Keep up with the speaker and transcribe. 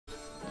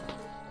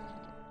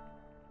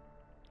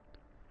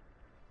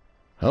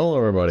Hello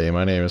everybody,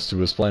 my name is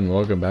Tubasplat and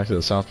welcome back to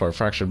the South Park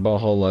Fractured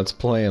Butthole Let's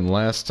Play. And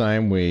last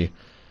time we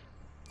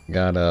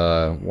got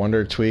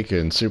Wonder Tweak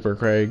and Super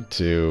Craig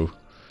to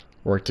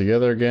work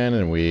together again,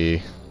 and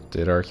we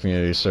did our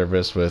community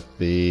service with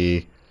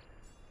the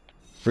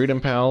Freedom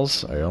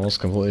Pals. I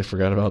almost completely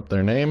forgot about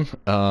their name.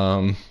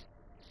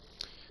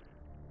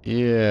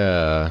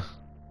 Yeah.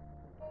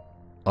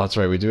 Oh, that's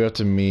right, we do have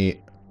to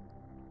meet...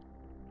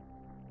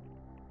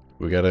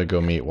 We gotta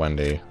go meet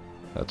Wendy.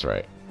 That's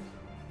right.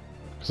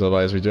 So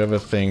otherwise, we do have a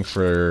thing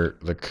for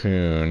the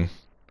coon,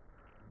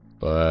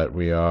 but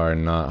we are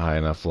not high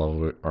enough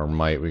level or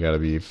might. We gotta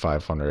be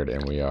 500,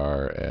 and we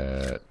are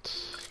at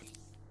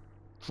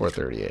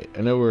 438.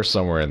 I know we're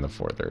somewhere in the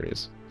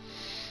 430s.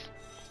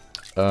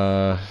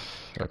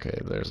 Okay,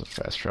 there's a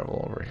fast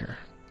travel over here.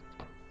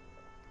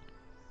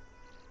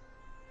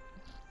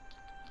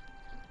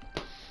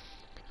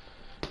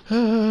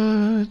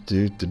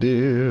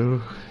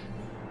 Do.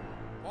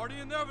 Party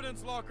in the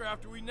evidence locker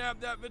after we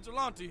nab that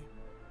vigilante.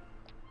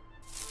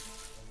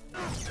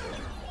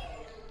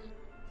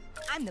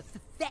 I'm the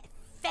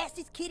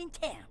fastest kid in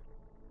town.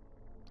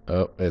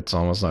 Oh, it's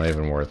almost not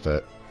even worth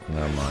it.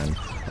 Never mind.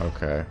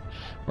 Okay.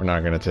 We're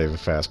not gonna take the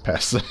fast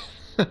pass.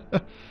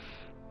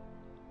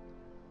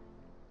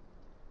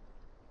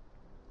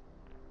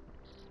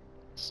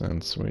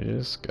 Since we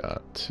just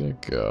got to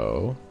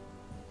go.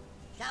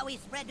 Shall we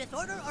spread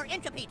disorder or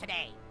entropy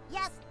today?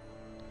 Yes.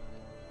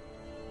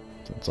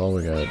 That's all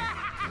we got. It is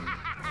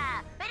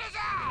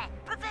I,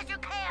 Professor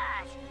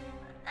Chaos.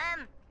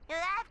 I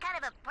have kind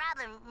of a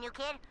problem, new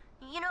kid.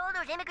 You know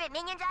those immigrant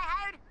minions I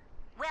hired?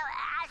 Well,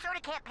 I sort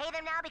of can't pay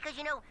them now because,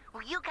 you know,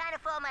 you kind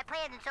of followed my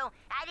plans, and so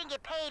I didn't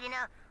get paid, and,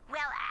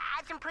 well, I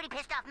had some pretty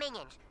pissed off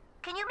minions.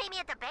 Can you meet me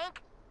at the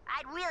bank?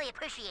 I'd really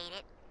appreciate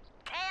it.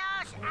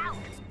 Chaos out!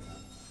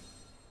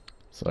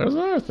 So there's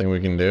another thing we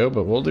can do,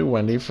 but we'll do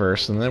Wendy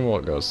first, and then we'll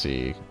go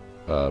see,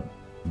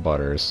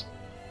 Butters.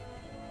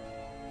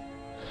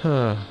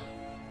 Huh.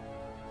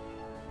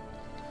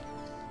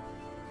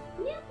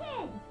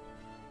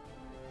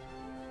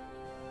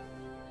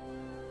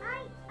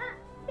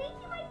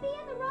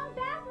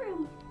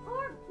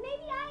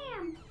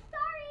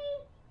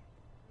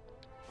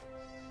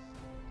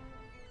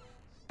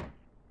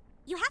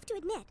 You have to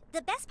admit,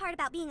 the best part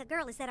about being a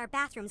girl is that our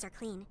bathrooms are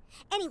clean.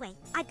 Anyway,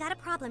 I've got a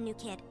problem, new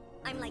kid.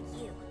 I'm like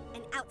you,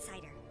 an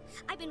outsider.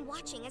 I've been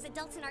watching as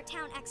adults in our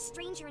town act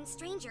stranger and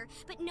stranger,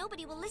 but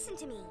nobody will listen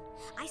to me.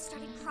 I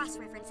started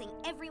cross-referencing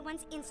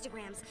everyone's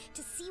Instagrams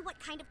to see what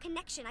kind of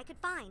connection I could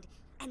find,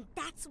 and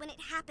that's when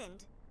it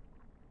happened.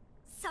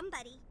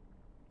 Somebody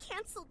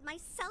canceled my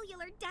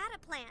cellular data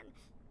plan.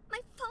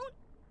 My phone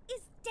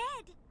is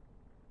dead.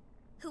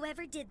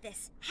 Whoever did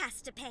this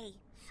has to pay.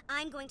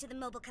 I'm going to the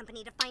mobile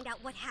company to find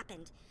out what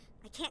happened.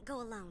 I can't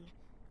go alone.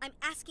 I'm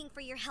asking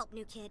for your help,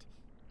 new kid.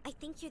 I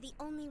think you're the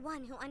only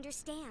one who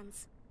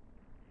understands.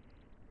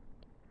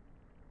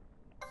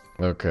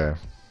 Okay.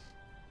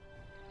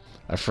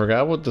 I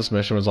forgot what this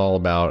mission was all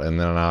about, and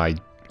then I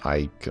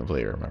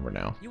completely remember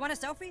now. You want a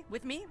selfie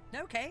with me?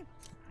 Okay.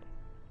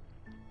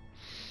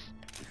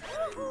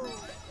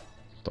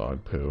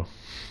 Dog poo.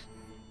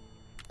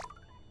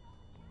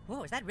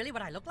 Whoa, is that really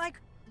what I look like?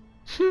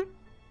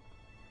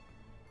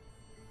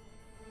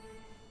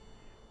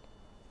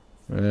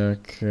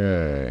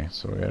 Okay,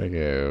 so we gotta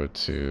go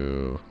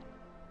to...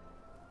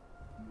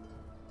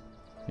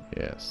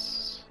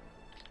 Yes.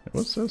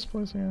 What's this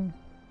place again?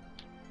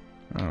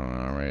 I don't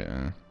know, right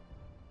now.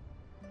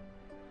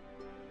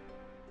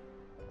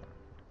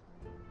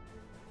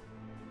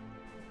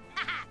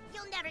 Haha!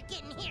 You'll never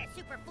get in here,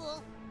 super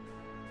fool!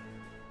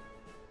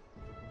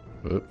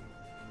 Oop.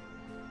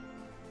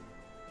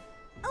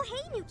 Oh,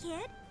 hey, new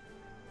kid.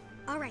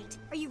 All right,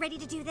 are you ready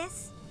to do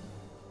this?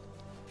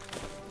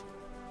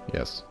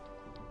 Yes.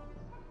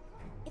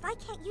 If I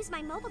can't use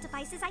my mobile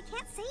devices, I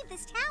can't save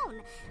this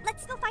town.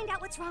 Let's go find out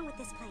what's wrong with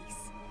this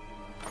place.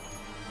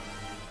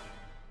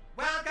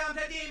 Welcome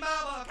to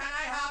D-Mobile. Can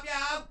I help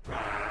you?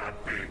 Crab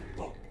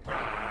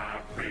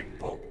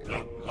people,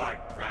 look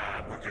like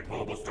crab, work at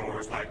mobile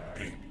stores like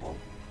people.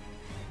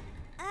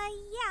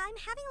 Yeah, I'm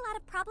having a lot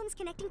of problems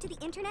connecting to the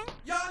internet.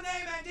 Your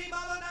name and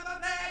D-Mobile number,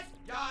 please.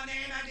 Your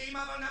name and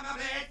D-Mobile number,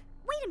 please.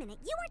 Wait a minute,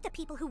 you weren't the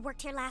people who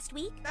worked here last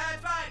week.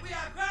 That's right. We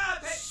are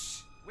glad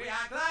We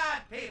are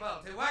glad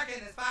people to work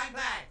in this fine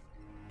place.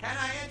 Can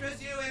I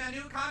interest you in a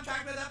new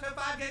contract with up to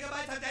 5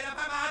 gigabytes of data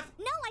per month?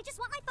 No, I just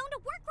want my phone to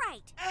work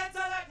right.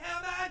 Insolent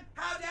human!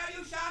 How dare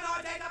you shun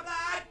our data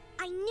plan?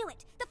 I knew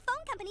it. The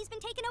phone company's been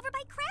taken over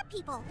by crab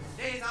people.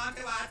 These on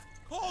to us.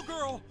 Call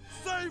girl,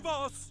 save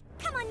us!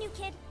 Come on, new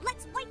kid.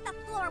 Let's wipe the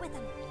floor with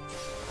them.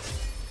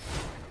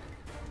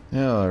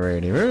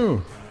 Alrighty,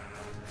 woo!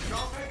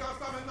 Don't make us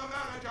summon the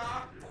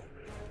manager!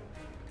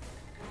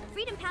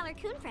 Freedom Pal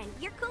Coon Friend,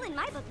 you're cool in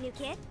my book, new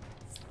kid.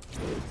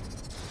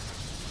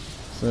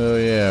 So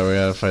yeah, we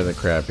gotta fight the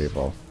crab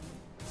people.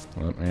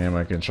 And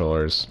my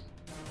controller's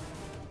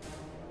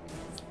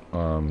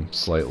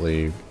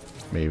slightly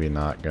maybe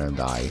not gonna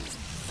die.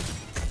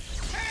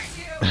 Curse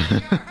you!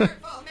 Your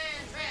hurtful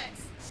man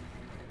tricks!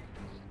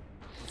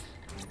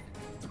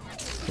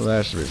 So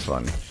that should be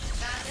fun.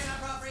 That's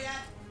inappropriate.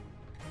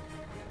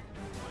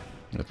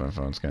 If my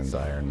phone's gonna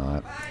die or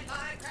not. Find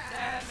my crab.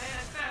 10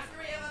 minutes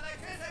mastery of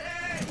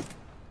electricity.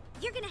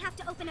 You're gonna have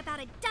to open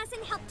about a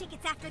dozen help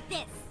tickets after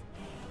this.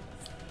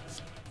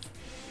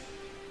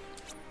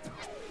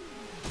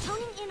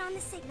 Toning in on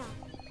the signal.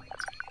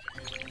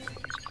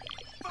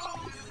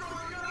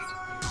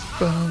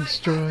 Bone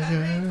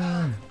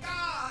Destroyer!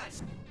 God!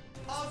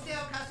 Hold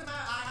still, customer.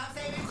 I have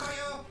savings for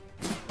you.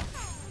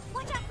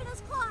 Watch out for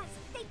those claws.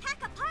 They pack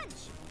a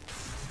punch.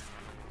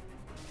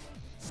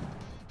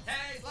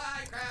 Taste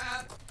like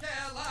crab,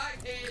 kill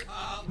like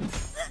people.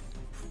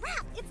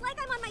 Crap! It's like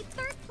I'm on my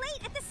third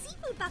plate at the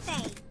seafood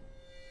buffet.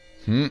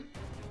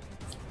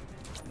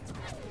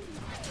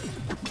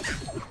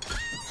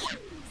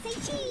 Say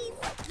cheese.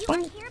 You are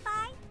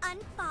hereby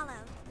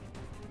unfollowed.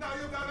 Now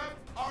you've done it.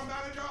 Our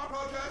manager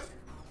approaches.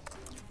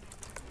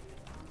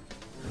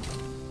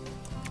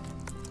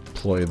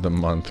 Employee of the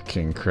month,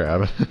 King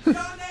Crab. Your name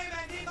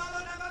and depot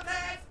number,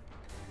 please.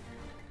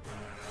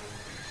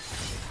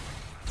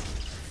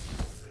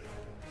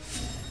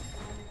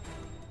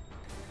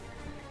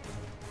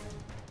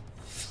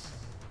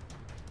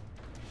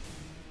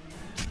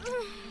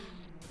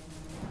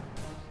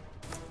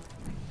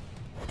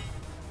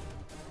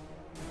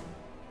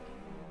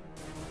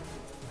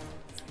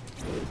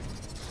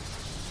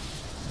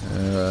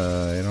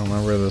 I don't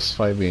remember this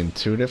fight being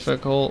too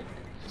difficult,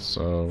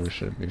 so we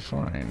should be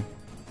fine.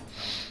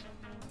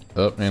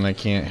 Oh, and I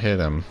can't hit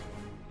him.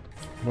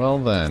 Well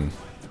then.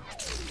 I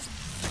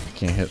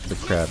can't hit the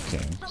Crab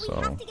King,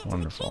 so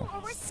wonderful.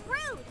 Or we're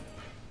screwed.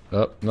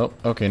 Oh, nope.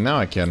 Okay, now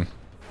I can.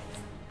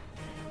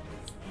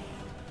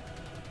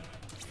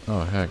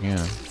 Oh, heck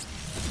yeah.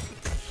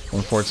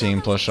 114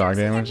 plus shock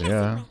damage,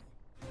 yeah.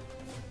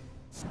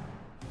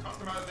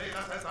 Customer data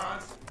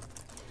sensors.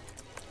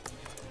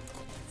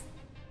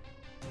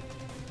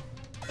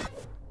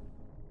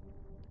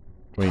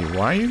 Wait,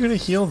 why are you gonna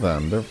heal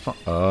them? They're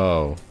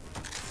oh.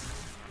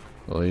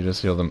 Well, you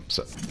just heal them.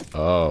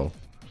 Oh.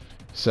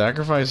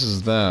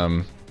 Sacrifices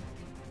them.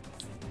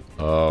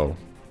 Oh.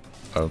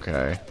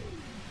 Okay.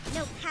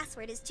 No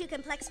password is too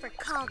complex for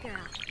call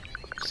girl.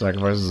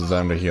 Sacrifices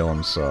them to heal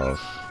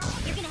himself.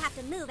 You're gonna have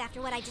to move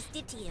after what I just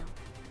did to you.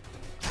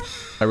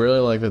 I really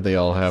like that they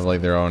all have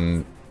like their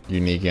own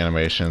unique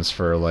animations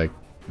for like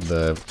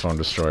the phone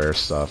destroyer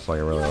stuff. Like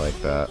I really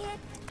like that.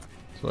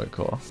 It's really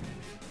cool.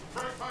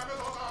 First time is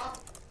over.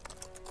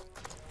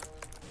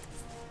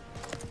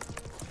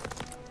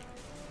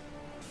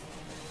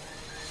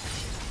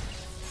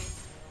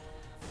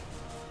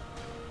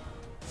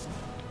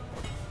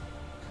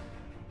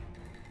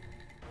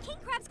 King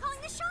Crab's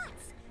calling the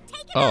shots.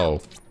 Take it Oh.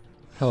 out.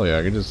 Hell yeah,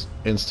 I can just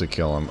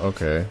insta-kill him.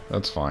 Okay,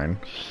 that's fine.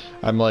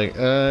 I'm like,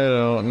 I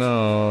don't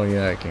know.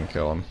 Yeah, I can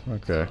kill him.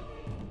 Okay.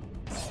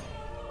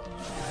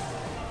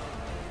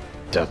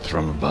 Death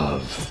from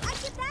above. I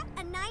give that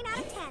a 9 out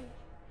of 10.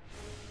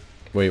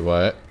 Wait,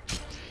 what?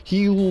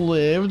 He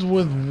lived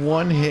with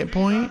 1 hit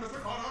point?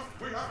 Mr. Connor,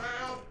 we have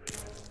mail.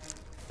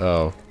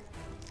 Oh,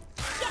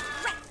 Get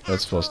wrecked,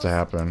 that's supposed to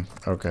happen.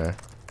 Okay.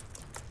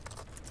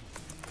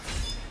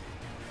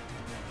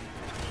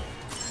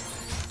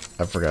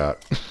 I forgot.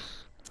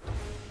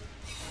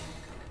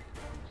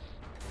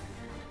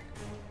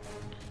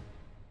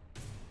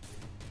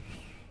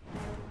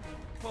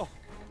 Oh,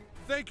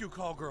 thank you,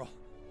 call girl.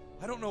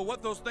 I don't know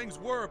what those things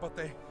were, but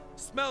they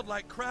smelled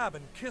like crab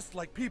and kissed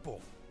like people.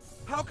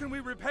 How can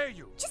we repay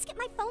you? Just get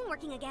my phone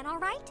working again, all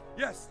right?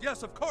 Yes,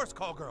 yes, of course,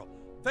 call girl.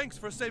 Thanks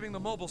for saving the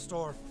mobile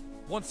store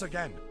once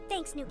again.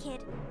 Thanks, new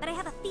kid, but I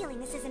have a feeling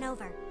this isn't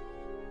over.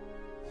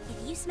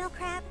 If you smell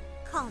crab,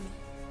 call me.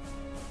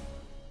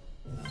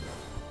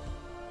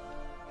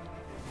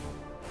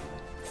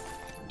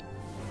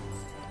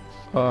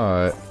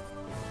 But I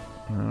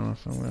don't know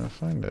if I'm gonna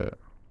find it.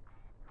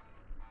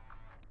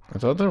 I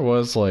thought there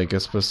was like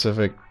a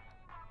specific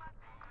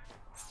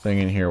thing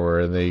in here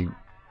where you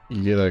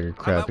get like a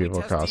crab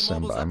people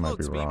costume, but I might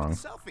be wrong.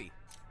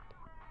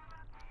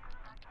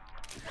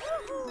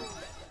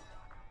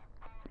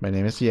 My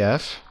name is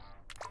Yef.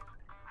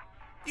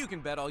 You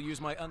can bet I'll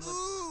use my unlimited.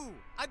 Ooh,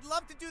 I'd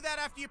love to do that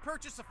after you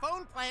purchase a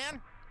phone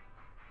plan.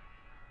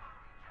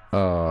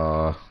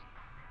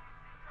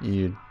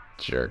 You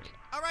jerk.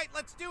 All right,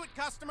 let's do it,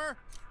 customer.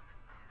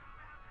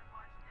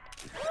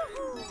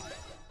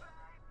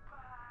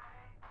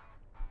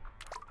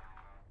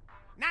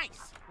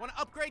 Nice. Want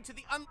to upgrade to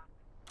the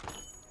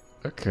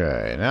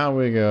Okay, now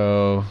we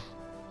go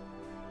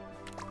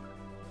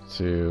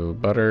to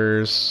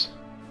Butters.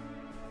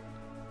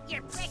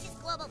 Your precious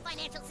global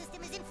financial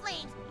system is in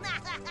flames.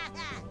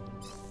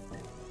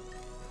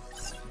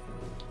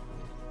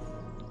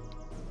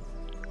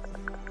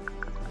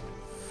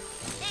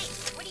 Hey,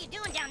 what are you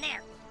doing down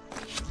there?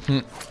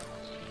 You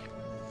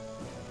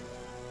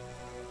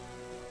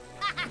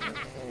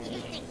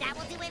think that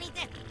will do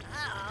anything?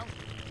 Uh-oh.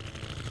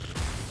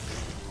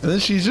 And then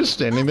she's just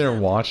standing there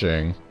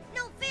watching.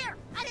 No fear!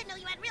 I didn't know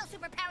you had real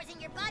superpowers in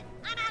your butt.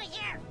 I'm out of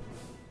here.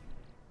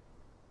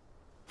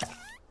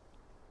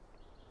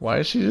 Why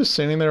is she just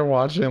standing there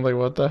watching? Like,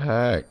 what the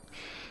heck?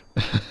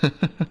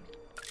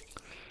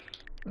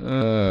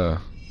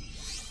 Alright,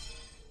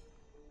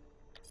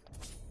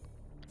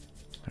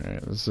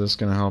 is this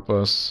gonna help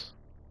us?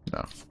 No.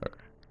 Okay.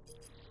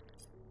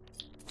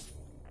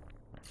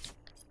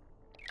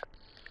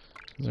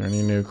 Is there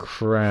any new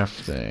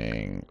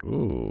crafting?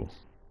 Ooh.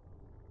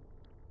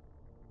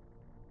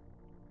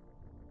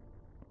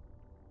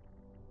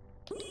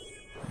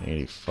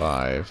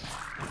 $85.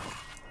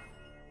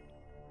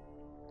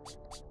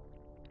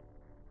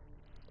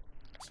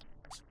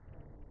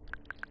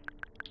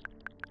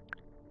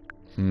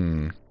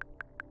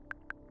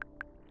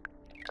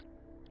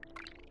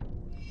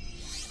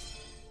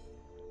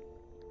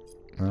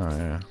 Oh,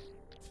 yeah.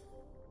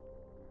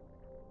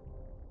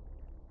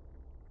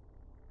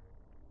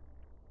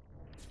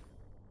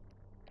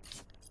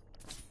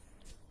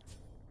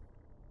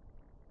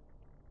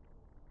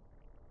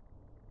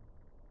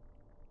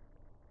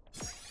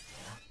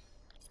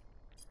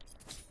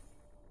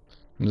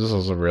 I'm just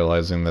also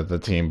realizing that the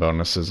team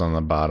bonuses on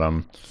the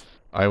bottom,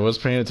 I was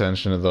paying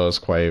attention to those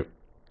quite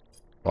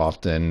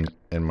often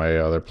in my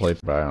other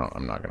playthrough, but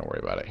I'm not going to worry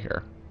about it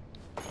here.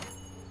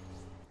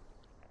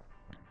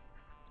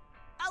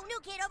 Oh, new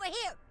kid over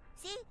here.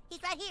 See?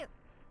 He's right here.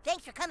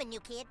 Thanks for coming,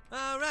 new kid.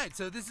 All right,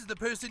 so this is the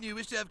person you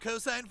wish to have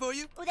co-sign for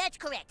you? Oh, that's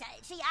correct.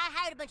 See, I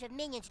hired a bunch of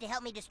minions to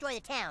help me destroy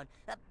the town.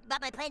 But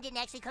my plan didn't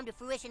actually come to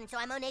fruition, and so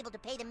I'm unable to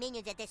pay the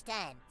minions at this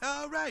time.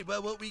 All right,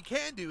 well, what we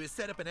can do is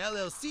set up an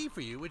LLC for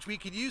you, which we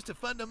can use to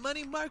fund a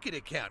money market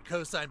account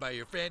co-signed by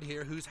your friend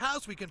here, whose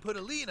house we can put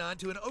a lien on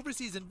to an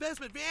overseas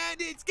investment, and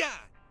it's gone.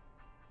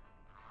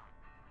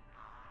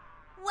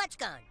 What's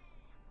gone?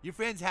 Your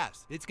friend's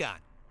house. It's gone.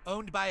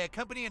 Owned by a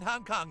company in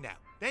Hong Kong now.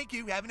 Thank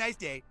you. Have a nice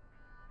day.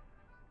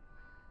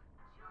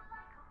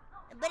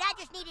 But I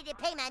just needed to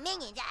pay my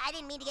minions. I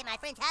didn't mean to get my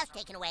friend's house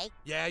taken away.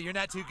 Yeah, you're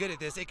not too good at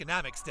this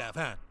economic stuff,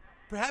 huh?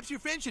 Perhaps your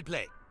friend should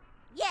play.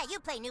 Yeah, you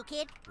play, new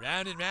kid.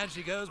 Round and round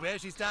she goes. Where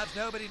she stops,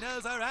 nobody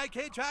knows. All right,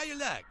 kid, try your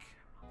luck.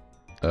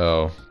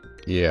 Oh,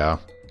 yeah.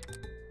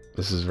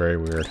 This is very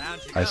weird.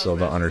 I still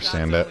don't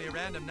understand it. Only a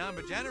random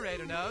number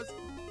generator knows.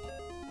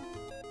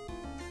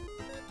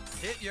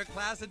 Hit your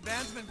class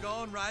advancement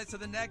goal and rise to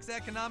the next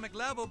economic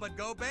level, but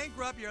go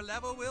bankrupt, your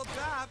level will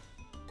drop.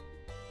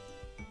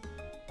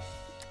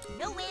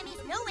 No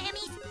whammies, no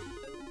whammies.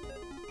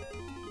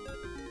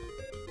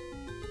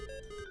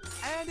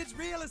 And it's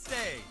real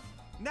estate.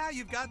 Now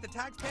you've got the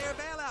taxpayer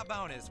bailout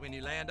bonus. When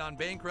you land on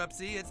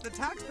bankruptcy, it's the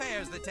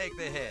taxpayers that take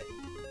the hit.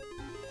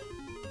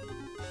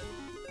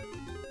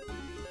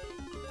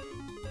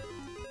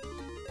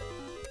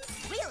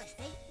 Real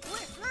estate? We're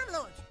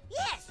slumlords.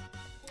 Yes.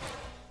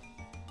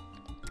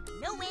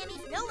 No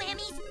whammies, no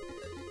whammies.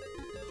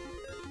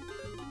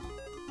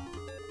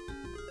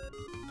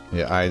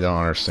 Yeah, I don't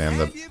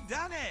understand And you've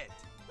done it.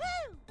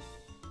 Woo!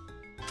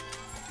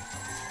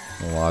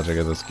 the logic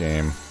of this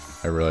game.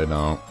 I really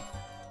don't.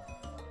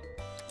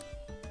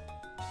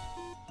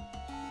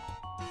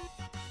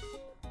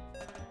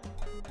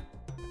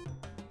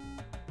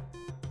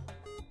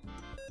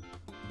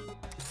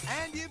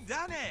 And you've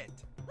done it.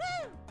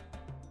 Woo!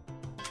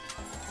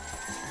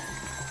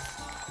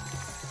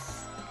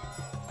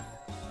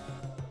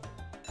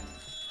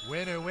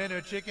 Winner,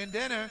 winner, chicken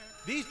dinner.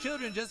 These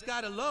children just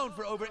got a loan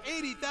for over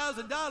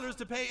 $80,000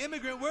 to pay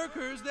immigrant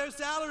workers their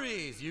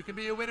salaries. You can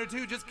be a winner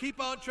too. Just keep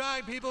on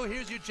trying, people.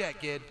 Here's your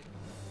check, kid.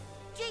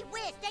 Gee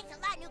whiz, thanks a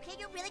lot, new kid.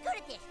 You're really good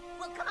at this.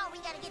 Well, come on, we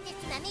gotta get this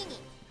to my minions.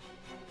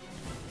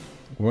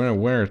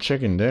 Winner,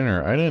 chicken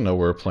dinner. I didn't know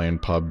we were playing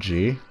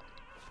PUBG.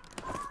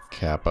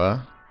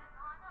 Kappa.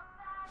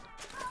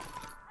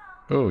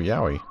 Oh,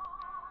 yowie.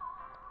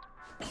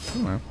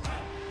 Come on.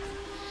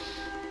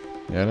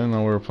 Yeah, I didn't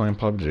know we were playing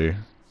PUBG.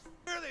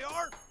 There they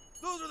are.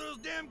 Those are those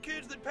damn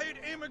kids that paid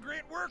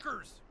immigrant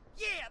workers.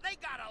 Yeah, they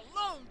got a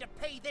loan to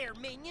pay their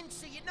minions,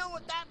 so you know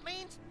what that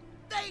means?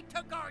 They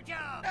took our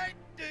job. They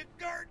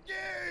took our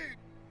dude.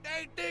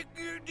 They took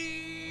your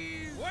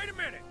dude. Wait a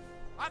minute.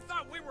 I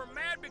thought we were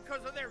mad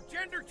because of their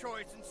gender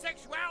choice and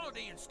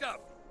sexuality and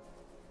stuff.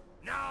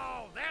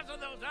 No, those are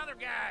those other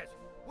guys.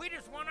 We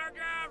just want our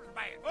jobs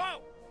back.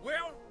 Oh,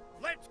 well,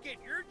 let's get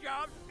your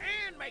jobs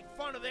and make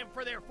fun of them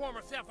for their form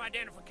of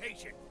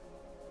self-identification.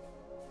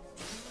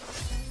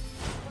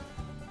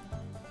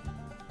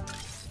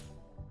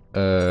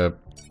 Can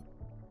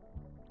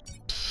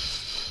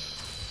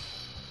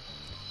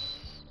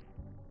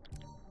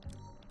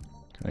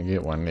I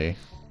get 1D?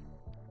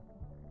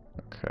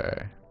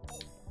 Okay.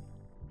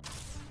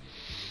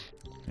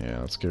 Yeah,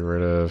 let's get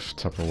rid of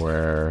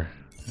Tupperware.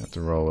 Have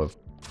to roll with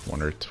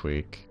Wonder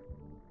Tweak.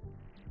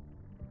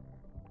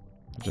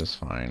 Just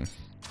fine.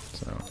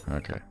 So,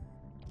 okay.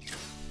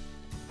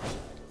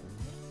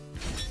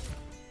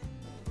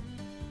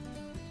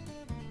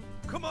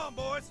 Come on,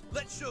 boys.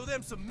 Let's show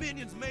them some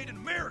minions made in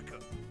America.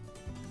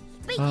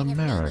 Speaking of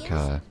minions,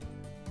 America.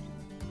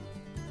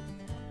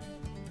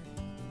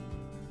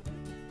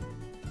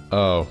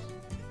 Oh.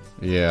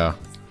 Yeah.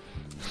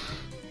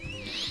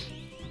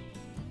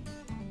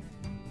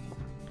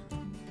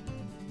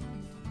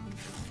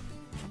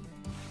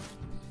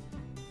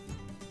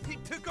 He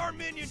took our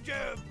minion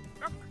job.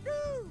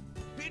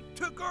 It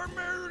took our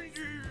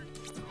messenger.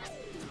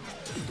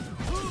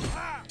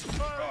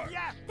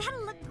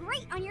 That'll look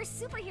great on your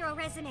superhero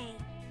resume.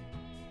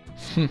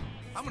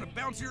 I'm gonna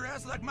bounce your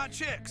ass like my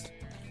chicks.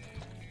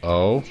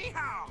 Oh.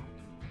 Yeehaw!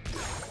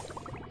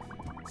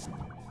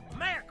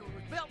 America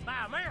was built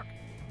by America,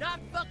 not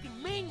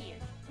fucking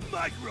minions.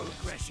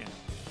 Microaggression.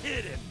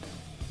 Hit him.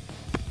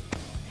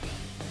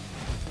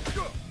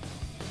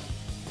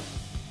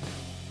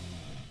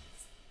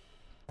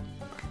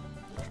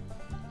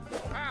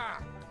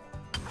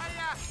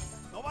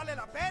 No vale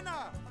la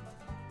pena.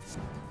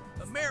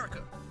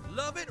 America,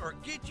 love it or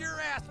get your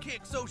ass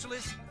kicked,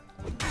 socialist.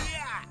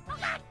 Yeah. Oh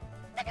God,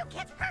 the new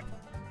kid's hurt.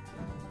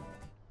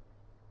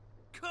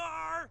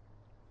 Car.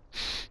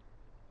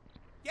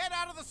 Get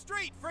out of the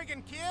street,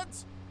 friggin'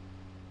 kids.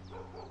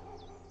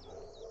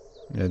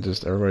 Yeah,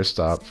 just everybody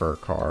stop for a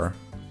car.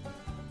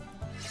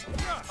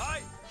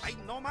 Ay,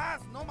 no más,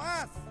 no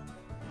más.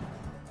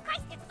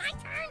 Christ, it's my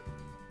turn.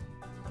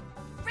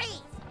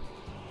 Freeze.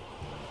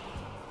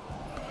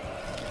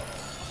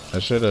 I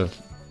should have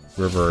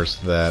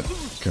reversed that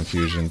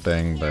confusion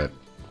thing, but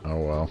oh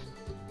well.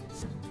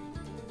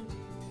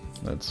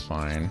 That's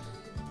fine.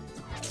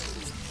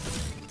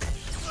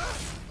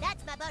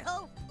 That's my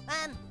butthole.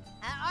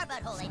 Our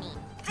butthole, I mean.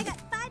 I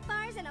got 5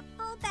 bars and a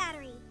full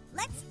battery.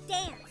 Let's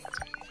dance.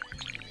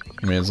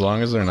 I mean, as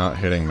long as they're not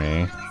hitting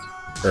me,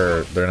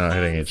 or they're not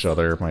hitting each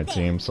other, my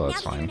team, so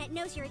that's now the fine. internet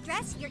knows your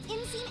address, your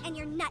inseam, and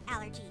your nut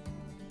allergy.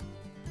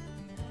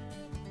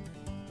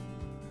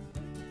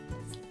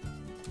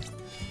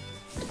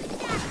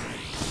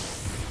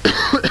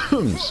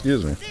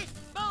 Excuse me. This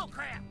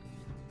bullcrap.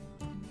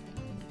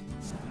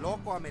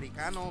 Loco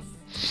americanos.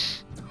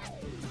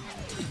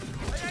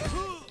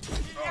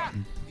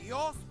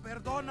 Dios,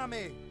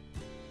 perdóname.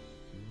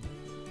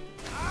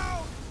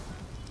 Ow!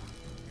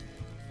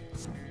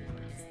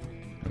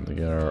 And to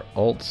get our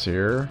ults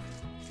here.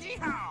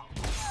 Yeehaw!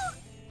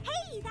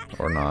 Hey, that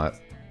Or not.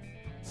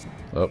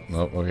 Oh,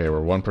 nope, okay, we're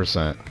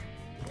 1%.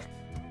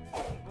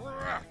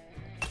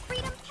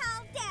 freedom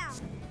cow down.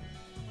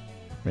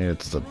 I mean,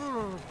 it's the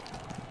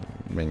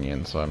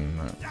minion, so I'm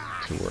not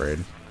too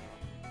worried.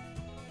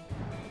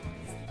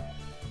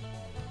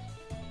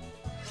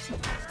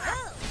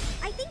 Oh,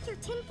 I think your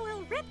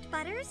tinfoil ripped,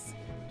 Butters.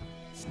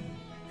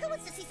 Who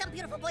wants to see some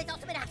beautiful boy's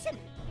ultimate action?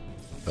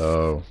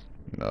 Oh,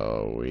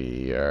 no,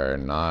 we are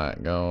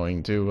not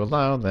going to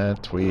allow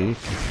that tweak.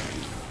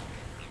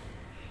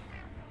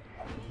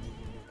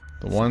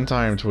 The one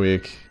time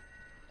tweak.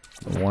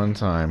 The one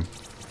time.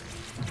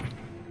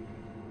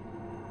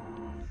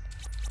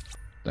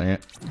 Dang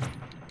it.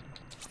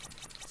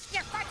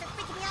 Your farts are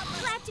freaking me out.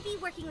 Glad to be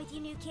working with you,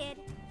 new kid.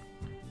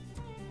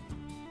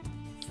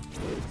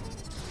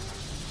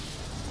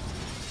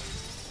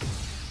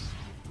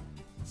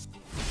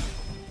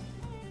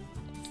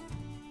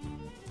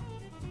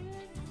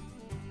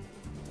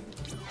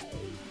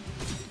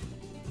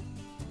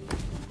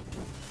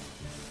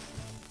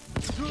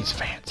 He's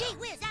fancy. Gee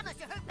whiz, that must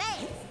have hurt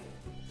bad.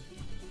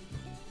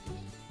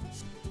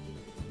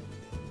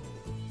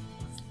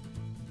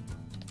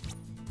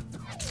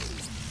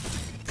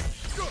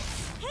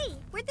 Hey,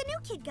 where'd the new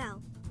kid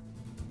go?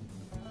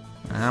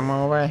 I'm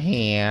over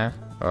here.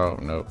 Oh,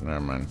 nope, never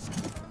mind.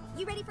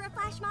 You ready for a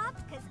flash mob?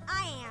 Because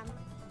I am.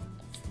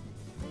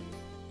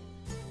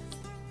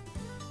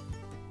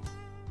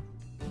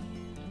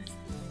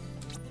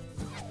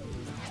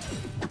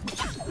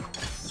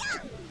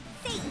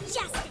 Say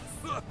justice!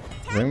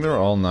 I think they're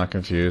all not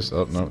confused.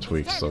 Oh, no,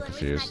 Tweak's still Tell me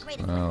confused. what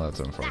Oh, that's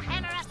The unfortunate.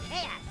 hammer up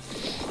here.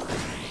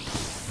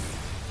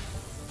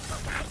 Oh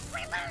God,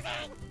 we're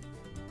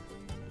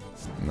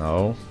losing.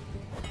 No.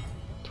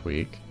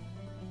 Tweak.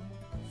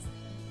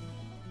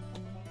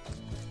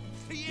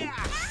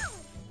 Ow!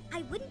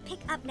 I wouldn't pick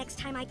up next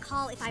time I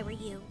call if I were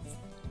you.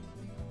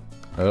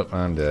 Oh,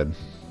 I'm dead.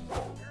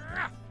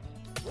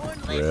 One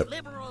less Rip.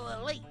 liberal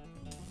elite.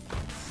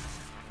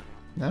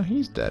 Now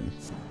he's dead.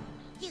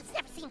 You've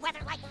never seen weather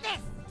like this.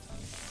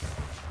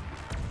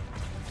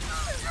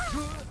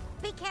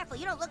 Be careful,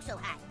 you don't look so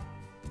hot.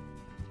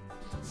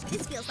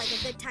 This feels like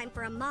a good time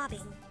for a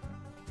mobbing.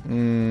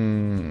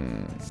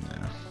 Mmm.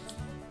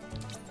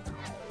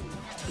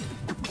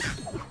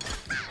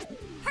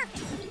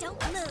 Perfect,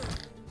 don't move.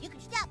 You can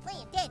stop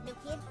playing dead, new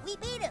kid. We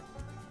beat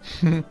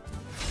him.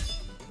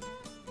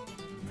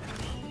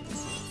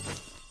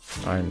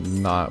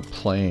 I'm not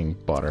playing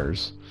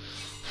Butters.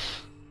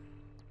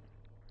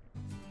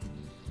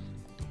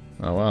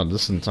 Oh wow,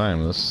 just in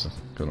time. This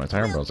because my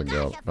timer was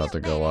about to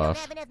go I off.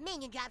 don't have enough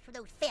minion jobs for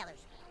those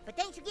failers. But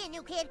thanks again,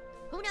 new kid.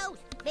 Who knows?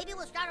 Maybe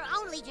we'll start our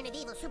own legion of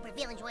evil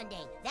supervillains one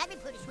day. That'd be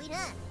pretty sweet,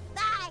 huh?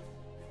 Bye.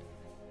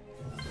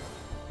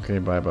 Okay,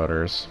 bye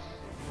Butters.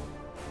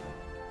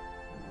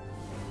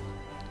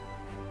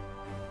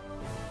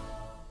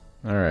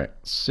 Alright,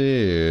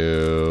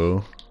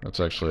 so let's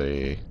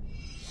actually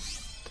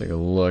take a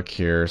look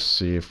here,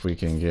 see if we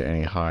can get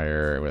any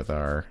higher with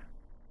our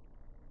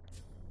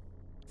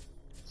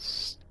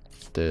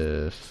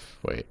stiff.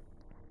 Wait.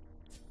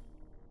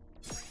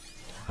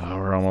 Oh,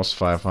 we're almost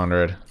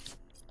 500.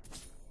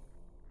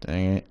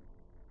 Dang it.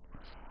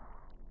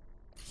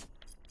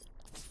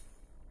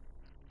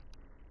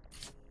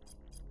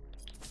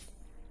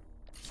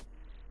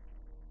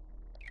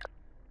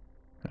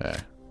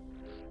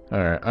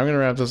 Alright, I'm gonna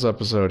wrap this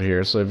episode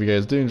here, so if you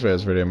guys do enjoy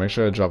this video, make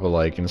sure to drop a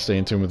like, and stay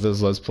in tune with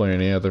this Let's Play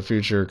and any other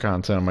future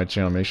content on my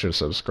channel. Make sure to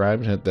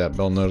subscribe and hit that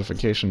bell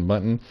notification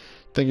button.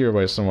 Thank you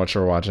everybody so much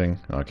for watching,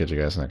 and I'll catch you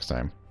guys next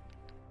time.